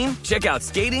extreme? Check out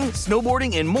skating,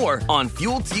 snowboarding, and more on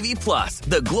Fuel TV Plus,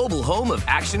 the global home of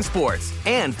action sports.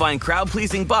 And find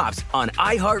crowd-pleasing bops on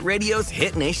iHeartRadio's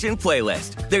Hit Nation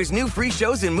playlist. There's new free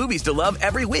shows and movies to love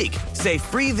every week. Say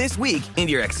free this week in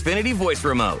your Xfinity voice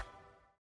remote.